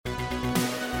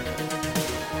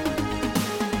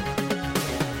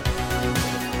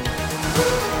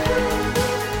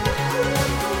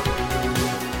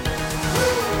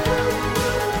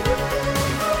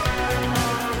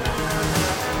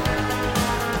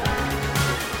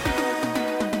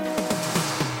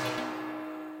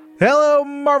Hello,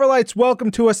 Marvelites.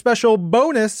 Welcome to a special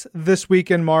bonus This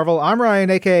Week in Marvel. I'm Ryan,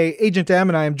 a.k.a. Agent M,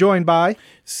 and I am joined by...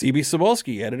 C.B.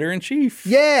 Cebulski, Editor-in-Chief.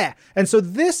 Yeah! And so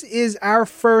this is our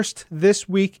first This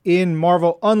Week in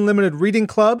Marvel Unlimited Reading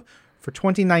Club for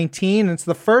 2019. And it's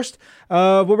the first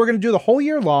of what we're going to do the whole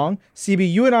year long.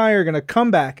 CB, you and I are going to come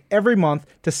back every month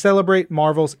to celebrate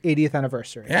Marvel's 80th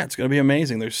anniversary. Yeah, it's going to be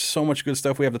amazing. There's so much good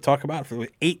stuff we have to talk about for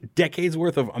 8 decades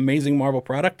worth of amazing Marvel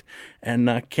product. And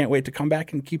can't wait to come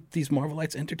back and keep these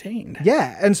Marvelites entertained.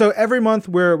 Yeah, and so every month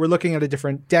we're looking at a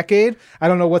different decade. I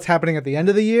don't know what's happening at the end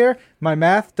of the year. My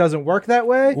math doesn't work that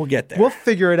way. We'll get there. We'll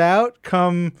figure it out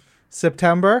come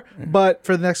September. But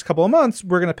for the next couple of months,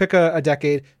 we're going to pick a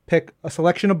decade, pick a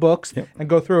selection of books, and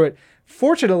go through it.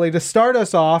 Fortunately, to start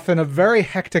us off in a very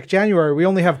hectic January, we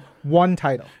only have one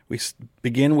title. We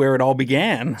begin where it all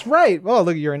began. That's right. Well,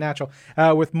 look, you're a natural.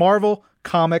 With Marvel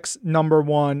Comics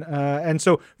 #1. And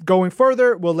so going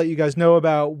further, we'll let you guys know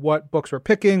about what books we're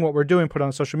picking, what we're doing, put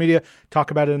on social media,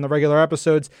 talk about it in the regular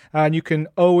episodes. And you can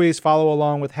always follow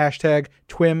along with hashtag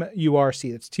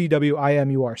TWIMURC. That's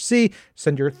TWIMURC.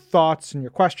 Send your thoughts and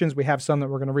your questions. We have some that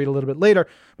we're going to read a little bit later.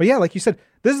 But yeah, like you said,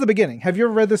 this is the beginning. Have you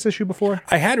ever read this issue before?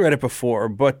 I had read it before,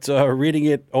 but reading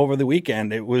it over the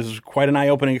weekend, it was quite an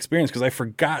eye-opening experience because I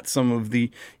forgot some of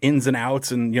the ins and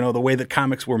outs and, the way that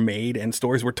comics were made and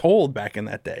stories were told back in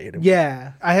that day.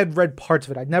 Yeah, I had read parts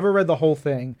of it. I'd never read the whole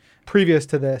thing previous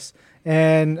to this.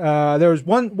 And there was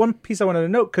one piece I wanted to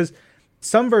note because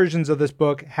some versions of this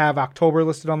book have October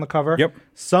listed on the cover. Yep.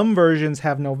 Some versions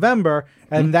have November,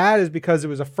 and that is because it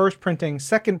was a first printing,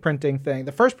 second printing thing.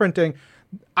 The first printing,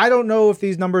 I don't know if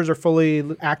these numbers are fully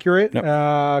accurate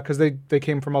because they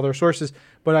came from other sources,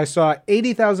 but I saw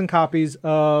 80,000 copies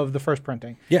of the first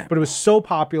printing. Yeah. But it was so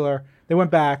popular, they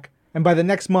went back, and by the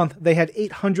next month, they had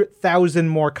 800,000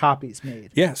 more copies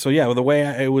made. Yeah, so the way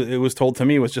it was told to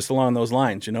me was just along those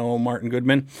lines. Martin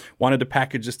Goodman wanted to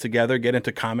package this together, get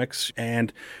into comics,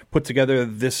 and put together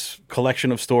this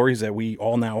collection of stories that we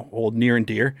all now hold near and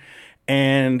dear,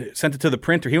 and sent it to the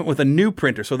printer. He went with a new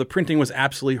printer, so the printing was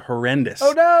absolutely horrendous.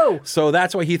 Oh, no! So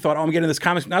that's why he thought, I'm getting this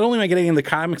comics. Not only am I getting in the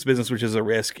comics business, which is a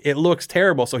risk, it looks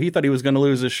terrible. So he thought he was going to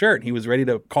lose his shirt. He was ready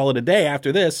to call it a day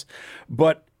after this,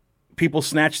 but people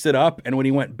snatched it up, and when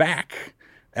he went back,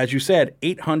 as you said,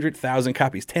 800,000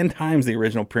 copies, 10 times the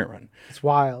original print run. It's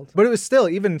wild. But it was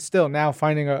even still, now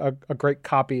finding a great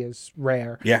copy is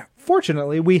rare. Yeah.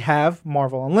 Fortunately, we have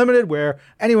Marvel Unlimited, where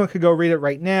anyone could go read it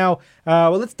right now.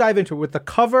 Well, let's dive into it with the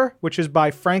cover, which is by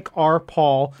Frank R.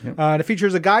 Paul. Yep. And it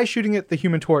features a guy shooting at the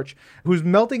Human Torch, who's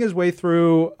melting his way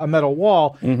through a metal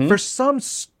wall. Mm-hmm. For some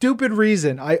stupid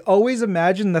reason, I always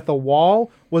imagined that the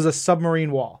wall was a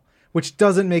submarine wall, which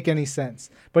doesn't make any sense.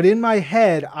 But in my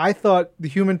head, I thought the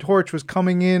Human Torch was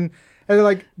coming in,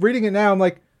 and reading it now, I'm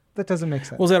like, that doesn't make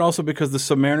sense. Was that also because the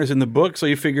Submariner's in the book, so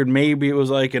you figured maybe it was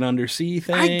like an undersea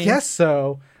thing? I guess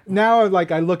so. Now,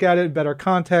 I look at it in better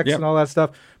context and all that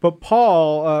stuff. But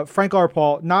Paul, Frank R.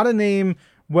 Paul, not a name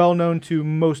well known to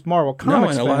most Marvel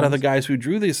comics fans. A lot of the guys who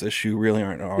drew this issue really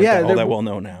aren't all that well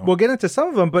known now. We'll get into some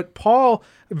of them, but Paul,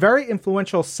 very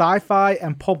influential sci-fi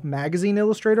and pulp magazine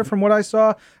illustrator from what I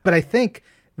saw. But I think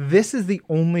this is the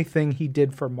only thing he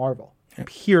did for Marvel,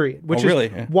 period. Which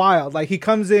is wild. He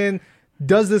comes in,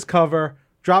 does this cover,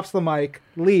 drops the mic,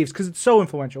 leaves, because it's so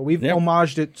influential. We've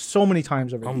homaged it so many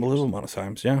times over the years. Unbelievable amount of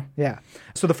times, yeah. Yeah.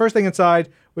 So the first thing inside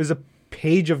was a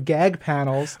page of gag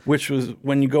panels. Which was,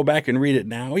 when you go back and read it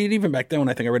now, even back then when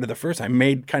I think I read it the first time,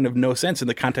 made kind of no sense in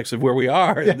the context of where we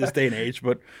are in this day and age,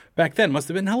 but back then must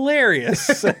have been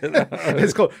hilarious.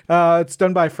 It's cool. It's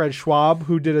done by Fred Schwab,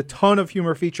 who did a ton of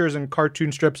humor features and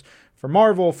cartoon strips for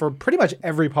Marvel, for pretty much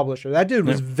every publisher. That dude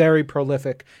was very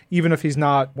prolific, even if he's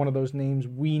not one of those names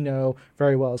we know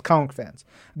very well as comic fans.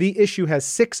 The issue has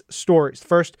 6 stories.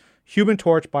 First, Human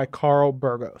Torch by Carl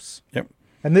Burgos. Yep.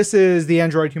 And this is the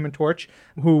android Human Torch,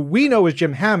 who we know is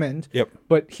Jim Hammond. Yep.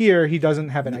 But here he doesn't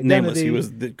have an identity. Nameless. He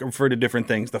was referred to different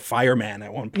things. The fireman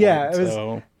at one point. Yeah, it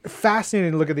was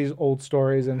fascinating to look at these old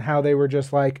stories and how they were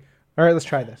just like, all right, let's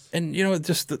try this. And,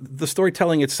 just the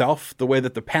storytelling itself, the way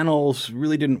that the panels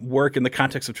really didn't work in the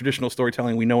context of traditional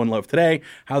storytelling we know and love today,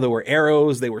 how there were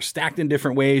arrows, they were stacked in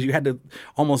different ways. You had to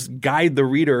almost guide the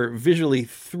reader visually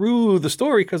through the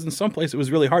story because in some place it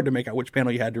was really hard to make out which panel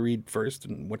you had to read first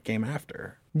and what came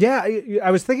after. Yeah,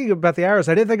 I was thinking about the arrows.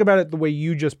 I didn't think about it the way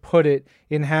you just put it,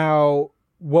 in how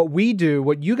what we do,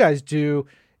 what you guys do,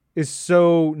 is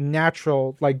so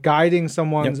natural, guiding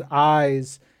someone's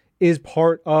eyes is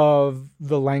part of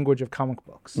the language of comic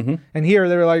books. Mm-hmm. And here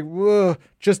they were like,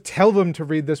 just tell them to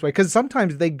read this way. Because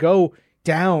sometimes they go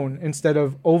down instead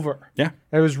of over. Yeah.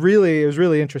 It was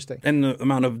really interesting. And the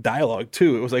amount of dialogue,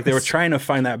 too. It was like they were trying to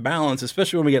find that balance,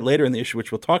 especially when we get later in the issue,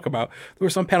 which we'll talk about. There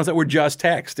were some panels that were just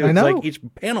text. It was like each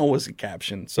panel was a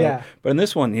caption. So, But in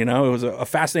this one, it was a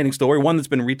fascinating story, one that's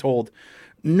been retold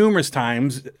numerous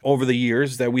times over the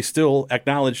years that we still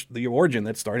acknowledge the origin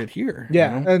that started here.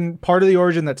 Yeah, and part of the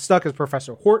origin that stuck is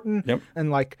Professor Horton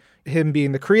and like him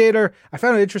being the creator. I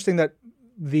found it interesting that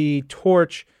the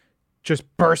torch just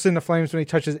bursts into flames when he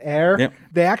touches air. Yep.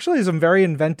 They actually have some very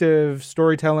inventive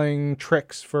storytelling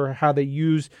tricks for how they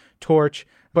use Torch,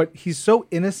 but he's so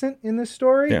innocent in this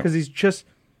story because he's just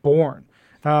born.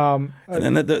 And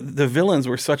then the villains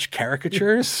were such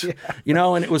caricatures,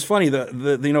 and it was funny.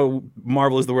 The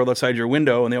Marvel is the world outside your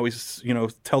window, and they always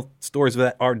tell stories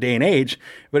of our day and age.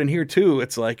 But in here too,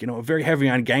 it's like very heavy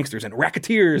on gangsters and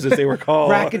racketeers, as they were called.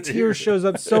 Racketeer shows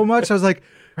up so much. I was like,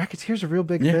 racketeer's a real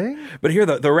big thing. But here,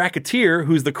 the racketeer,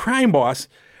 who's the crime boss,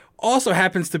 also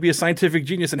happens to be a scientific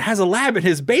genius and has a lab in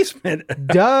his basement.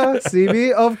 Duh,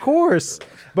 CB, of course.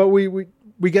 But we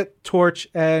get Torch,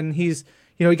 and he's.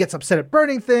 He gets upset at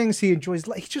burning things. He enjoys.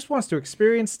 He just wants to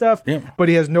experience stuff, but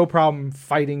he has no problem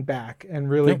fighting back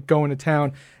and really going to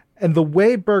town. And the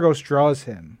way Burgos draws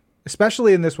him,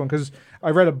 especially in this one, because I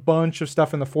read a bunch of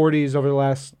stuff in the 40s over the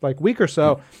last week or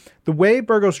so, the way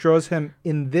Burgos draws him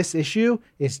in this issue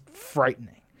is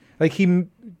frightening. Like he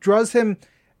draws him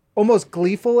almost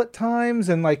gleeful at times,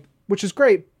 and which is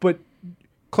great. But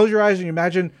close your eyes and you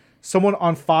imagine someone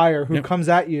on fire who comes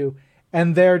at you.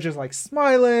 And they're just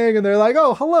smiling, and they're like,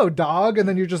 "Oh, hello, dog." And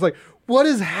then you're just like, "What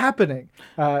is happening?"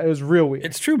 It was real weird.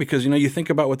 It's true because you think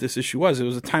about what this issue was. It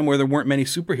was a time where there weren't many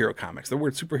superhero comics. The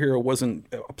word superhero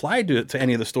wasn't applied to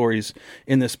any of the stories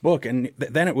in this book, and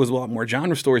then it was a lot more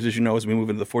genre stories, as as we move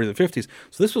into the 40s and 50s.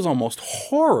 So this was almost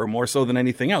horror more so than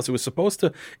anything else. It was supposed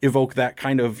to evoke that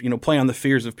kind of play on the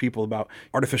fears of people about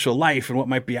artificial life and what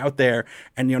might be out there,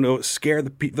 and scare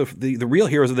the real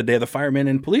heroes of the day, the firemen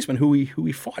and policemen who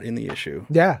we fought in the issue.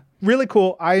 Yeah. Really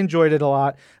cool. I enjoyed it a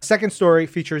lot. Second story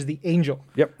features the Angel.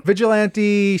 Yep.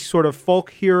 Vigilante, sort of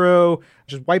folk hero,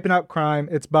 just wiping out crime.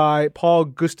 It's by Paul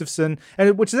Gustafson.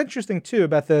 And which is interesting, too,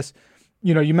 about this.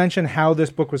 You mentioned how this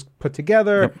book was put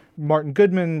together. Yep. Martin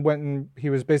Goodman went and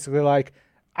he was basically like,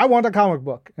 I want a comic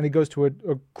book. And he goes to a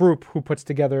group who puts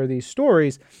together these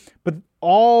stories. But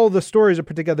all the stories are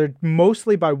put together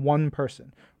mostly by one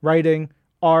person. Writing,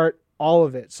 art, all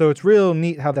of it. So it's real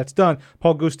neat how that's done.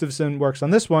 Paul Gustafson works on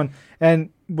this one.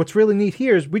 And what's really neat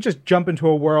here is we just jump into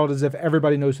a world as if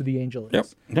everybody knows who the Angel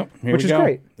is. Yep. Which is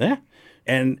great. Yeah.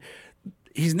 And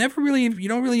he's never really, you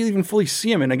don't really even fully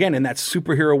see him. And again, in that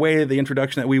superhero way, the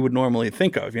introduction that we would normally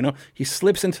think of, he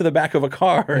slips into the back of a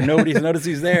car and nobody's noticed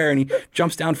he's there. And he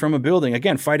jumps down from a building,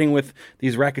 again, fighting with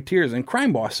these racketeers and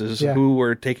crime bosses who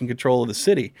were taking control of the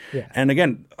city. Yeah. And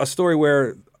again, a story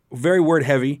where very word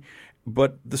heavy.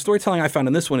 But the storytelling I found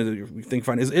in this one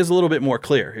is a little bit more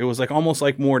clear. It was almost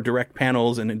like more direct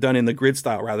panels and done in the grid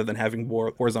style rather than having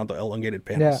more horizontal elongated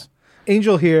panels. Yeah.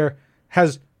 Angel here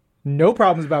has no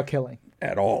problems about killing.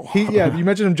 At all. You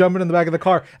mentioned him jumping in the back of the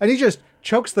car, and he just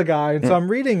chokes the guy. And so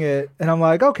I'm reading it, and I'm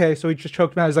like, okay, so he just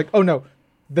choked him out. He's like, oh no,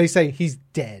 they say he's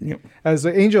dead. Yep. As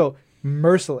Angel,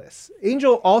 merciless.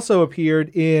 Angel also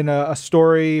appeared in a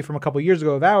story from a couple years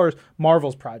ago of ours,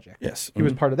 Marvel's Project. Yes. He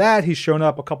was part of that. He's shown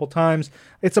up a couple times.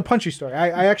 It's a punchy story.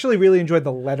 I actually really enjoyed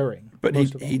the lettering. But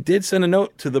he did send a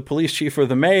note to the police chief or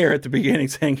the mayor at the beginning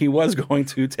saying he was going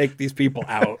to take these people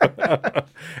out.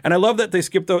 And I love that they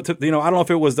skipped out to, I don't know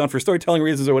if it was done for storytelling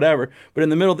reasons or whatever, but in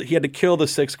the middle, he had to kill the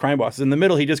 6 crime bosses. In the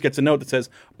middle, he just gets a note that says,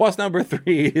 boss number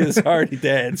 3 is already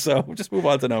dead. So we'll just move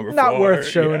on to number 4. Not worth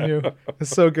showing you.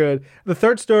 It's so good. The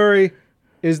third story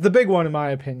is the big one, in my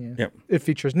opinion. Yep. It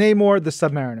features Namor, the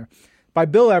Submariner, by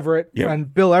Bill Everett. Yep.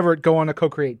 And Bill Everett go on to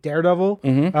co-create Daredevil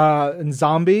and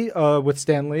Zombie with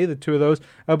Stan Lee, the two of those.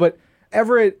 But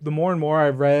Everett, the more and more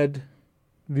I've read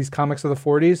these comics of the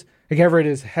 40s, Everett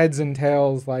is heads and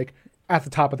tails at the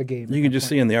top of the game. You can just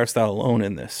see in the art style alone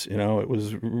in this, it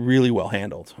was really well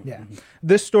handled. Yeah.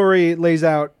 This story lays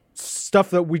out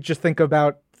stuff that we just think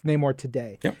about Namor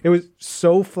today. Yep. It was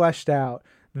so fleshed out.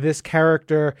 This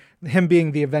character, him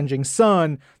being the avenging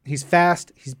son, he's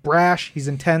fast, he's brash, he's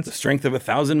intense. The strength of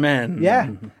 1,000 men. Yeah.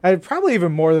 And probably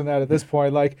even more than that at this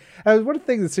point. One of the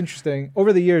things that's interesting,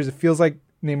 over the years, it feels like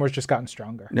Namor's just gotten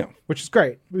stronger. Yeah. Which is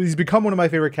great. He's become one of my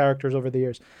favorite characters over the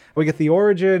years. We get the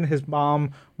origin. His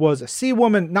mom was a sea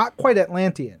woman, not quite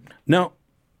Atlantean. No.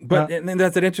 But and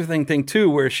that's an interesting thing, too,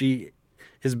 where she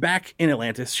is back in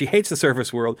Atlantis. She hates the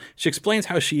surface world. She explains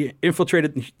how she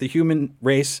infiltrated the human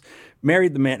race,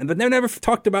 married the man, but they never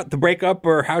talked about the breakup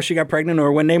or how she got pregnant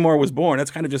or when Namor was born.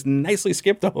 That's kind of just nicely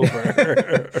skipped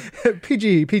over.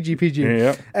 PG.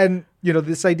 Yep. And,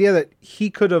 this idea that he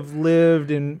could have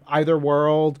lived in either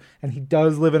world, and he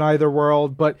does live in either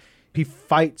world, but he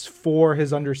fights for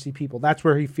his undersea people. That's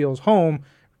where he feels home,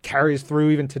 carries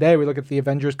through even today. We look at the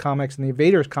Avengers comics and the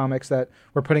Invaders comics that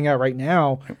we're putting out right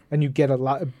now, and you get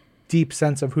a deep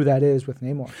sense of who that is with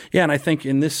Namor. Yeah, and I think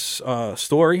in this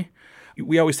story,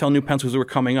 we always tell new pencils who are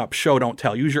coming up, show, don't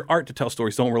tell. Use your art to tell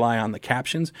stories. Don't rely on the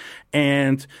captions.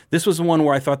 And this was the one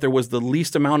where I thought there was the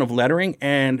least amount of lettering,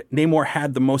 and Namor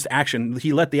had the most action.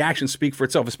 He let the action speak for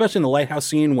itself, especially in the lighthouse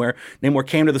scene where Namor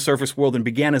came to the surface world and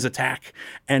began his attack.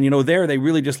 And, there they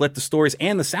really just let the stories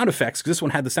and the sound effects, because this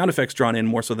one had the sound effects drawn in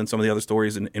more so than some of the other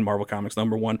stories in Marvel Comics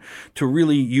 #1, to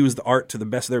really use the art to the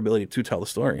best of their ability to tell the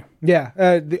story. Yeah,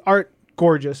 the art,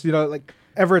 gorgeous.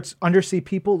 Everett's undersea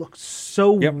people look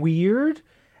so weird,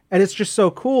 and it's just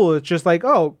so cool. It's just like,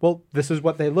 oh, well, this is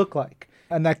what they look like.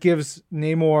 And that gives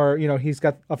Namor, he's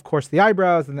got, of course, the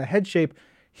eyebrows and the head shape.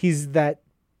 He's that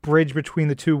bridge between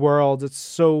the two worlds. It's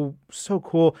so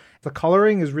cool. The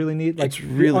coloring is really neat. Like, it's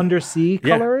really undersea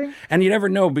coloring. And you never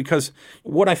know, because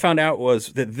what I found out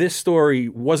was that this story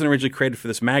wasn't originally created for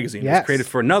this magazine. It was created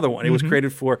for another one. It was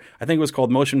created for, I think it was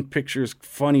called Motion Pictures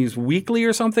Funnies Weekly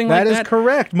or something like that. That is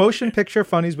correct. Motion Picture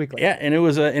Funnies Weekly. Yeah, and it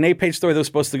was an 8-page story that was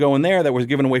supposed to go in there that was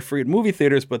given away free at movie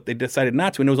theaters, but they decided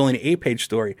not to, and it was only an 8-page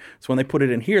story. So when they put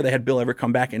it in here, they had Bill Everett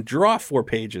come back and draw 4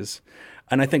 pages.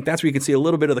 And I think that's where you can see a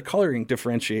little bit of the coloring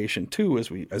differentiation too as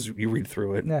you read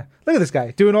through it. Yeah, look at this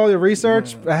guy doing all the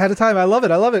research ahead of time. I love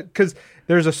it because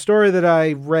there's a story that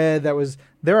I read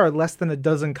there are less than a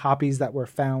dozen copies that were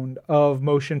found of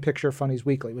Motion Picture Funnies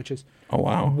Weekly, which is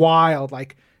wild.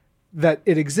 Like, that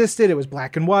it existed, it was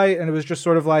black and white, and it was just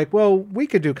sort of like, well, we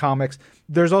could do comics.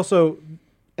 There's also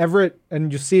Everett,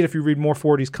 and you see it if you read more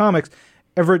 40s comics.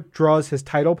 Everett draws his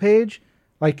title page.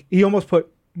 Like, he almost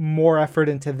put more effort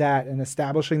into that and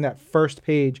establishing that first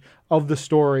page of the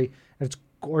story. And it's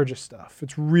gorgeous stuff.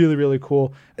 It's really, really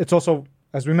cool. It's also,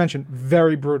 as we mentioned,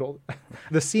 very brutal.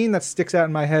 The scene that sticks out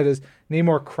in my head is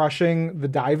Namor crushing the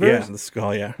divers. Yeah, the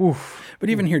skull, yeah. Oof. But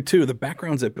even here, too, the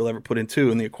backgrounds that Bill Everett put in,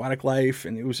 too, and the aquatic life,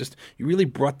 and it was just, you really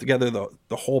brought together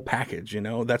the whole package,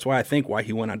 That's why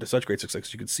he went on to such great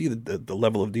success. You could see the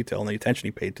level of detail and the attention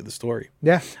he paid to the story.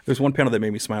 Yeah. There's one panel that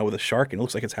made me smile with a shark, and it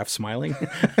looks like it's half smiling.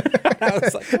 I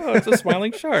was like, oh, it's a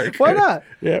smiling shark. Why not?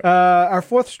 Yeah. Our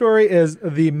fourth story is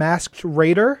The Masked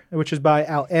Raider, which is by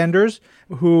Al Anders,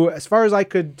 who, as far as I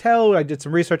could tell, I did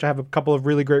some research. I have a couple of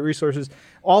really great resources.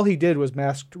 All he did was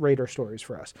Masked Raider stories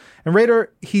for us. And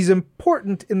Raider, he's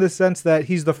important in the sense that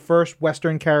he's the first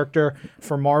Western character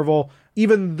for Marvel,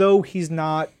 even though he's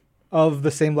not of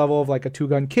the same level of like a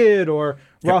Two-Gun Kid or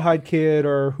Rawhide Kid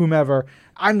or whomever.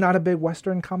 I'm not a big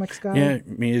Western comics guy. Yeah,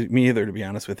 me either, to be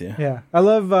honest with you. Yeah. I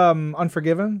love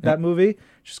Unforgiven, that movie,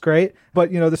 which is great.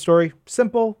 But, the story,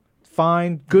 simple,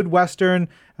 fine, good Western.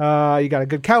 You got a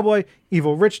good cowboy,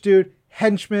 evil rich dude,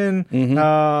 henchman.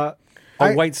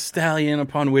 A white stallion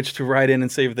upon which to ride in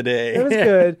and save the day. It was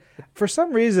good. For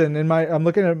some reason, I'm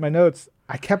looking at my notes,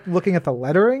 I kept looking at the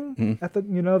lettering at the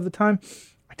of the time.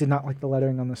 I did not like the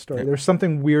lettering on this story. There was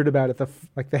something weird about it,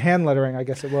 the hand lettering, I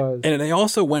guess it was. And they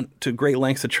also went to great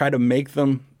lengths to try to make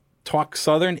them talk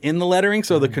Southern in the lettering,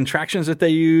 so the contractions that they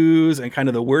use and kind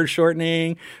of the word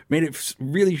shortening made it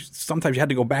really, sometimes you had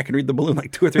to go back and read the balloon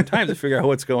like 2 or 3 times to figure out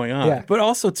what's going on. Yeah. But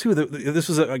also, too, this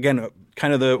was, again,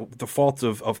 kind of the fault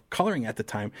of coloring at the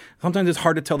time. Sometimes it's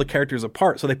hard to tell the characters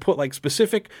apart, so they put like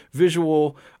specific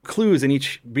visual clues in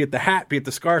each, be it the hat, be it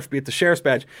the scarf, be it the sheriff's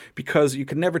badge, because you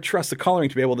could never trust the coloring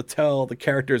to be able to tell the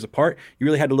characters apart. You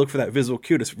really had to look for that visual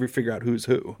cue to figure out who's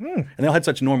who. And they all had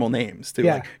such normal names, too,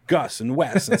 like Gus and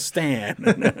Wes and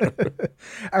Stan.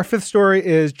 Our fifth story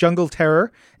is Jungle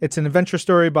Terror. It's an adventure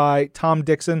story by Tom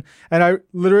Dixon. And I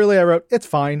wrote, it's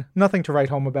fine. Nothing to write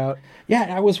home about.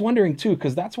 Yeah, I was wondering, too,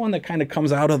 because that's one that kind of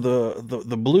comes out of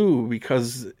the blue,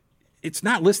 because it's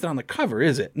not listed on the cover,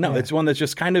 is it? No, it's one that's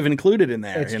just kind of included in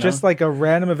there. It's just like a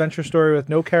random adventure story with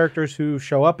no characters who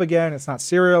show up again. It's not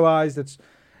serialized.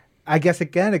 I guess,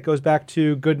 again, it goes back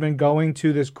to Goodman going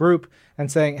to this group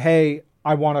and saying, hey,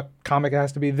 I want a comic that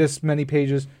has to be this many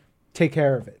pages. Take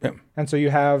care of it. Yeah. And so you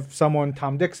have someone,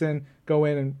 Tom Dixon, go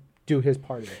in and do his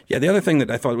part of it. Yeah, the other thing that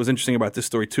I thought was interesting about this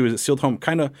story, too, is it sealed home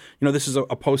kind of, this is a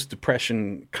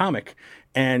post-Depression comic.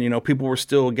 And, people were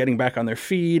still getting back on their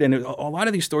feet. And a lot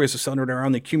of these stories are centered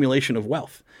around the accumulation of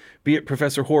wealth. be it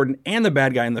Professor Horton and the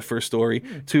bad guy in the first story,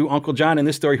 to Uncle John in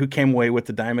this story who came away with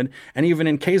the diamond. And even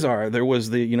in Khazar, there was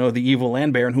the evil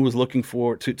land baron who was looking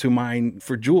to mine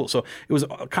for jewels. So it was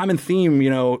a common theme,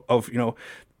 of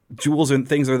jewels and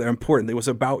things that are important. It was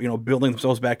about, building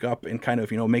themselves back up and kind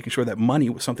of, making sure that money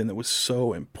was something that was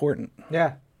so important.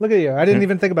 Yeah. Look at you. I didn't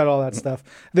even think about all that stuff.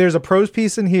 There's a prose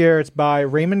piece in here. It's by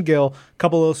Raymond Gill, a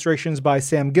couple illustrations by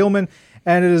Sam Gilman,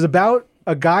 and it is about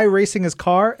a guy racing his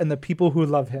car and the people who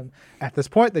love him. At this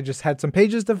point, they just had some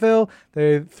pages to fill.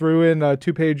 They threw in a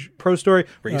 2-page prose story.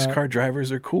 Race car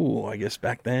drivers are cool, I guess,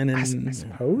 back then. I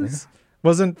suppose. Yeah.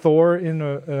 Wasn't Thor in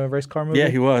a race car movie? Yeah,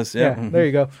 he was. Yeah. There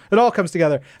you go. It all comes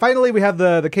together. Finally, we have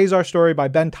the Khazar story by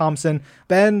Ben Thompson.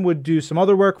 Ben would do some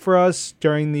other work for us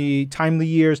during the Timely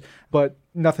years, but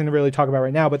nothing to really talk about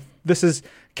right now. But this is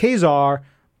Khazar,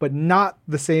 but not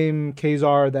the same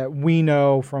Khazar that we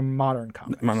know from modern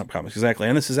comics. Modern comics, exactly.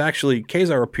 And this is actually,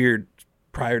 Khazar appeared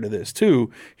prior to this, too.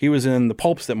 He was in the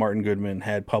pulps that Martin Goodman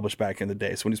had published back in the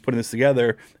day. So when he's putting this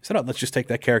together, he said, let's just take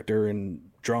that character and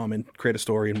draw him and create a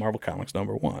story in Marvel Comics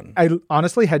 #1. I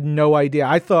honestly had no idea.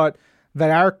 I thought that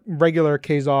our regular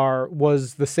Khazar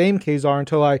was the same Khazar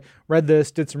until I read this,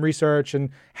 did some research,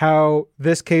 and how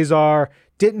this Khazar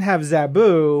didn't have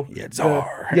Zabu. He had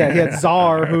Zar. He had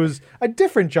Zar, who's a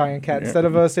different giant cat. Instead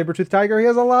of a saber-toothed tiger, he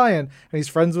has a lion. And he's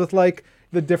friends with,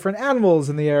 the different animals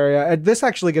in the area. And this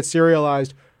actually gets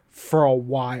serialized for a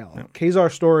while. Yeah.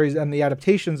 Khazar stories and the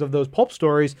adaptations of those pulp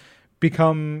stories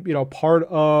become, part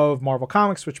of Marvel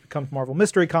Comics, which becomes Marvel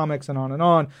Mystery Comics, and on and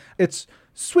on. It's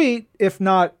sweet, if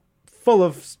not full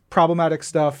of problematic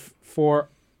stuff for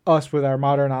us with our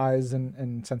modern eyes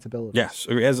and sensibilities. Yes,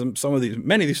 as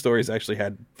many of these stories actually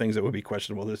had things that would be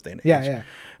questionable this day and age. Yeah.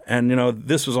 And,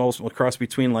 this was also a cross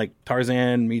between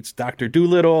Tarzan meets Dr.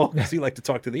 Dolittle, because he liked to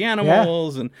talk to the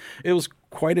animals. And it was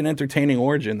quite an entertaining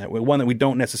origin, one that we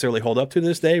don't necessarily hold up to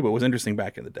this day, but was interesting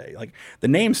back in the day. The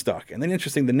name stuck. And then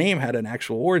interesting, the name had an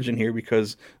actual origin here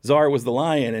because Zar was the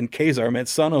lion and Khazar meant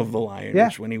son of the lion,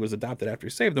 which when he was adopted after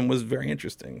he saved them was very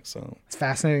interesting. So it's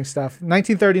fascinating stuff.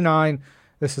 1939.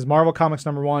 This is Marvel Comics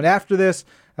 #1. After this,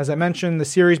 as I mentioned, the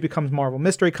series becomes Marvel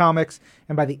Mystery Comics,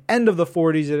 and by the end of the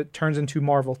 40s, it turns into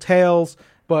Marvel Tales,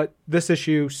 but this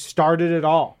issue started it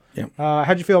all. Yeah.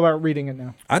 How'd you feel about reading it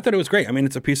now? I thought it was great. I mean,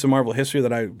 it's a piece of Marvel history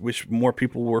that I wish more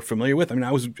people were familiar with. I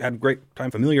mean, had a great time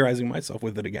familiarizing myself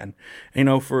with it again.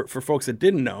 And, for folks that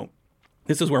didn't know,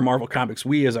 this is where Marvel Comics,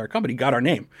 we as our company, got our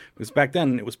name. Because back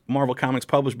then, it was Marvel Comics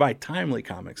published by Timely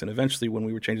Comics. And eventually, when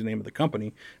we were changing the name of the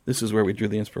company, this is where we drew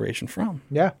the inspiration from.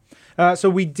 Yeah. So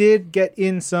we did get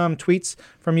in some tweets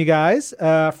from you guys.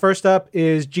 First up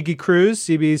is Jiggy Cruz,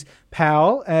 CB's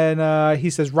pal. And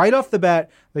he says, right off the bat,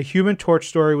 the Human Torch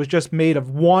story was just made of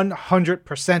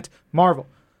 100% Marvel.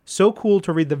 So cool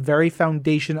to read the very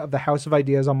foundation of the House of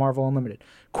Ideas on Marvel Unlimited.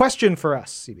 Question for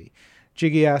us, CB.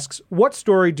 Jiggy asks, what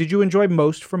story did you enjoy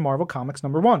most from Marvel Comics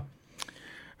 #1?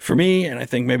 For me, and I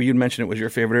think maybe you'd mention it was your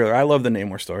favorite earlier, I love the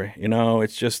Namor story.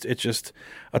 It's just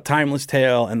a timeless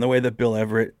tale, and the way that Bill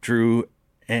Everett drew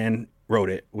and wrote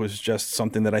it was just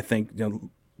something that I think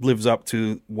lives up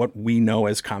to what we know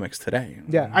as comics today.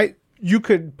 Yeah, you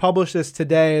could publish this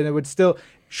today, and it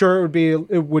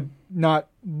would not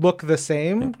look the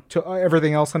same to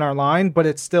everything else in our line, but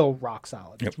it's still rock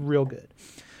solid. It's real good.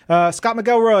 Scott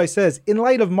McElroy says, in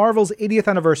light of Marvel's 80th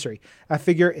anniversary, I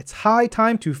figure it's high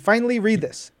time to finally read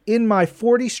this. In my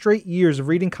 40 straight years of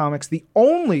reading comics, the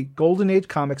only Golden Age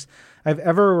comics I've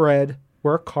ever read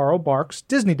were Carl Barks'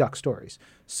 Disney Duck stories.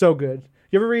 So good.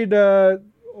 You ever read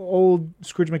old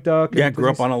Scrooge McDuck? Yeah, I grew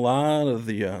up on a lot of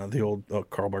the old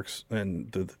Carl Barks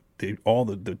and all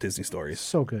the Disney stories.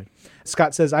 So good.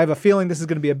 Scott says, I have a feeling this is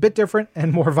going to be a bit different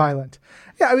and more violent.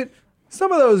 Yeah, I mean,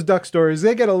 some of those duck stories,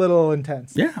 they get a little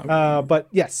intense. Yeah. But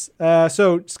yes.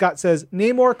 So Scott says,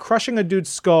 Namor crushing a dude's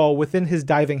skull within his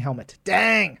diving helmet.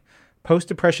 Dang!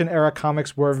 Post-Depression era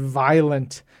comics were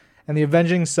violent. And the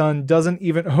Avenging Son doesn't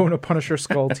even own a Punisher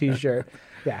skull t-shirt.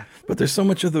 Yeah. But there's so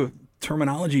much of the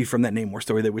terminology from that Namor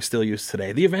story that we still use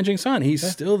today. The Avenging Son. He's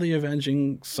still the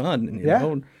Avenging Son. You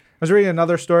know? I was reading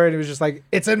another story, and it was just like,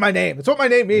 it's in my name. It's what my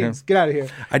name means. Get out of here.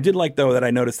 I did like, though, that I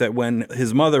noticed that when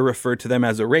his mother referred to them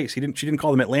as a race, she didn't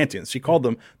call them Atlanteans. She called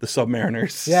them the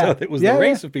Submariners. Yeah. So it was the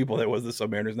race of people that was the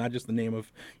Submariners, not just the name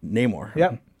of Namor.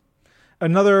 Yep.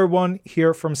 Another one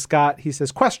here from Scott. He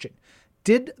says, question.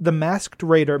 Did the Masked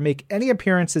Raider make any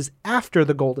appearances after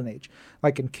the Golden Age,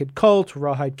 like in Kid Cult,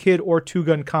 Rawhide Kid, or Two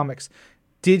Gun Comics?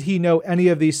 Did he know any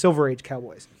of these Silver Age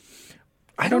cowboys?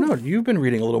 I don't know. You've been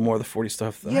reading a little more of the 40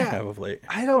 stuff than I have of late.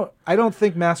 I don't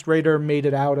think Masked Raider made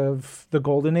it out of the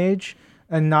Golden Age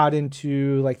and not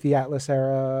into like the Atlas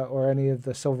era or any of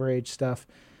the Silver Age stuff.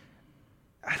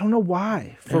 I don't know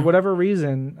why. For whatever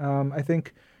reason, I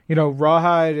think,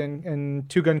 Rawhide and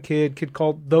Two Gun Kid, Kid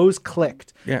Colt, those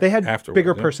clicked. Yeah, they had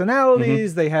bigger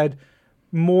personalities. They had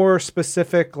more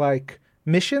specific,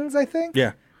 missions, I think.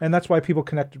 Yeah. And that's why people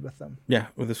connected with them. Yeah,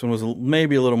 well, this one was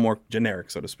maybe a little more generic,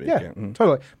 so to speak. Yeah,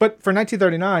 totally. But for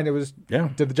 1939, it was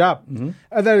did the job. And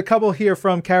then a couple here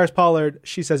from Karis Pollard.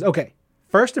 She says, okay,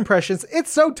 first impressions, it's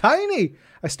so tiny.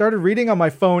 I started reading on my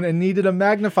phone and needed a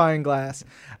magnifying glass.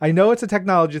 I know it's a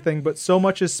technology thing, but so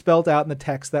much is spelled out in the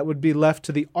text that would be left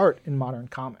to the art in modern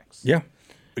comics. Yeah.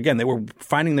 Again, they were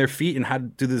finding their feet in how to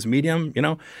do this medium.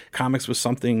 Comics was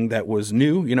something that was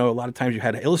new. A lot of times you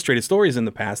had illustrated stories in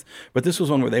the past, but this was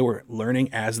one where they were learning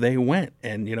as they went.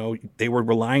 And, they were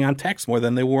relying on text more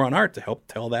than they were on art to help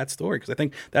tell that story. Because I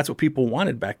think that's what people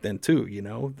wanted back then, too.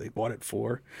 They bought it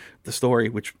for the story,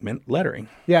 which meant lettering.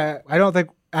 Yeah, I don't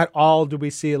think at all do we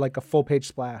see a full page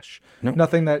splash. No.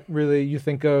 Nothing that really you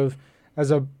think of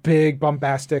as a big,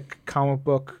 bombastic comic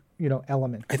book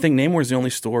element. I think Namor is the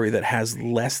only story that has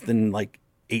less than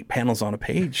 8 panels on a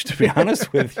page, to be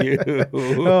honest with you.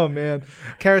 Oh, man.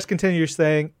 Karis continues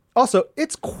saying, also,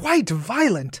 it's quite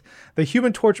violent. The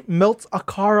Human Torch melts a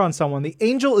car on someone. The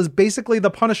Angel is basically the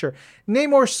Punisher.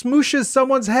 Namor smooshes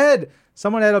someone's head.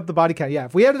 Someone add up the body count. Yeah,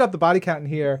 if we added up the body count in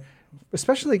here,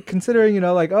 especially considering,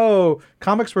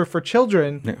 comics were for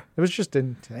children, it was just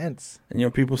intense.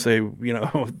 And, people say,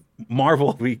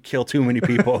 Marvel, we kill too many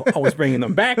people, always bringing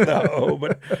them back, though.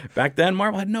 But back then,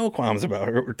 Marvel had no qualms about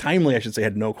it, or Timely, I should say,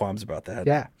 had no qualms about that.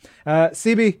 Yeah.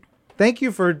 CB, thank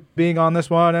you for being on this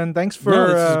one, and thanks for...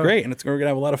 No, this is great, and we're going to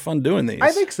have a lot of fun doing these.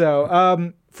 I think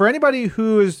so. For anybody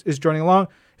who is joining along,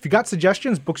 if you got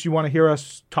suggestions, books you want to hear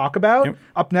us talk about,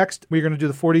 up next, we're going to do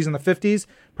the 40s and the 50s,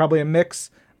 probably a mix.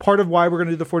 Part of why we're going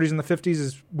to do the 40s and the 50s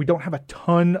is we don't have a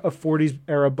ton of 40s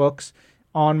era books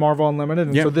on Marvel Unlimited.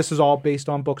 And so this is all based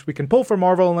on books we can pull from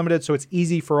Marvel Unlimited. So it's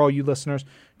easy for all you listeners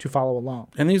to follow along.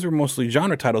 And these are mostly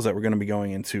genre titles that we're going to be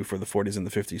going into for the 40s and the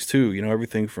 50s too.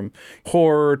 Everything from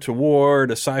horror to war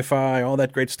to sci-fi, all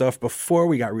that great stuff before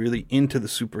we got really into the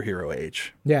superhero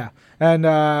age. Yeah. And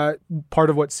part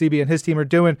of what CB and his team are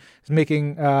doing is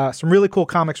making some really cool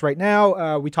comics right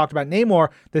now. We talked about Namor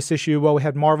this issue. Well, we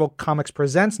had Marvel Comics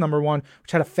Presents #1,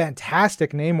 which had a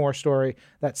fantastic Namor story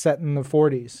that's set in the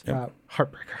 40s.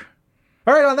 Heartbreaker.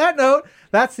 All right, on that note,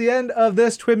 that's the end of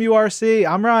this TWIM URC.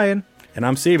 I'm Ryan. And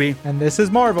I'm CB. And this is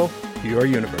Marvel, Your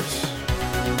Universe.